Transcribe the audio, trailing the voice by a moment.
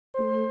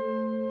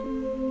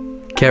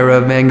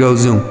Caravan go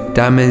zoom,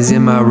 diamonds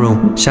in my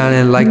room,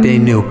 shining like they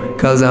new.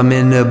 Cause I'm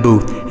in the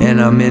booth, and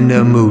I'm in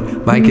the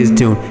mood. Mic is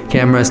tuned,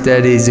 camera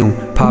steady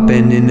zoom.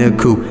 Popping in the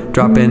coupe,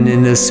 dropping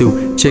in the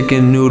soup.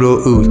 Chicken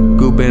noodle ooze,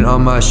 gooping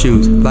on my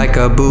shoes. Like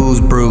a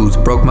booze bruise,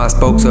 broke my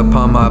spokes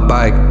upon my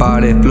bike.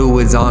 Body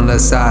fluids on the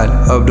side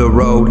of the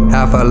road.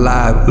 Half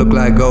alive, look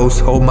like ghosts.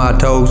 Hold my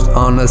toast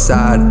on the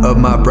side of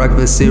my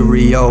breakfast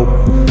cereal.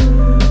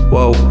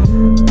 Whoa,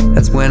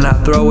 that's when I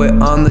throw it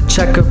on the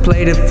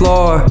checker-plated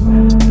floor.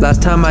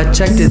 Last time I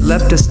checked it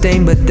left a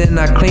stain, but then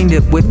I cleaned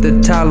it with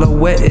the towel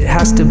wet. It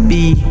has to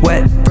be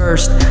wet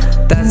first,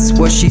 that's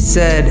what she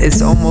said.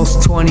 It's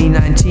almost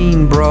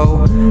 2019,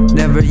 bro.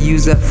 Never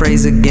use that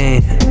phrase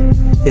again.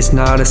 It's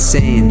not a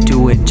sin to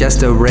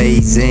ingest a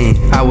raisin.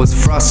 I was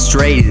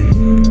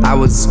frustrated, I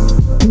was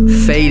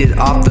faded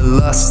off the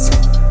lust.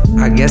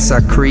 I guess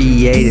I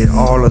created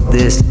all of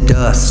this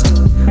dust.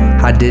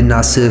 I did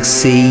not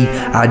succeed,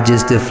 I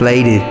just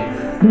deflated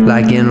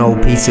like an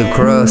old piece of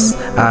crust.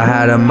 I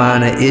had a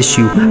minor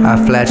issue,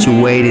 I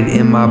fluctuated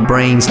in my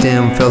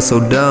brainstem, felt so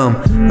dumb.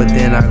 But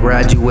then I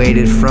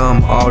graduated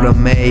from all the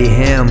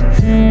mayhem,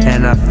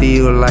 and I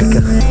feel like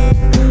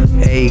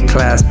a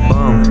A-class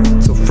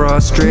bum. So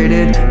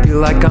frustrated, feel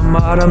like I'm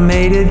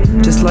automated,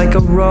 just like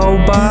a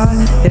robot.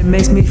 It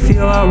makes me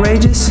feel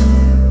outrageous.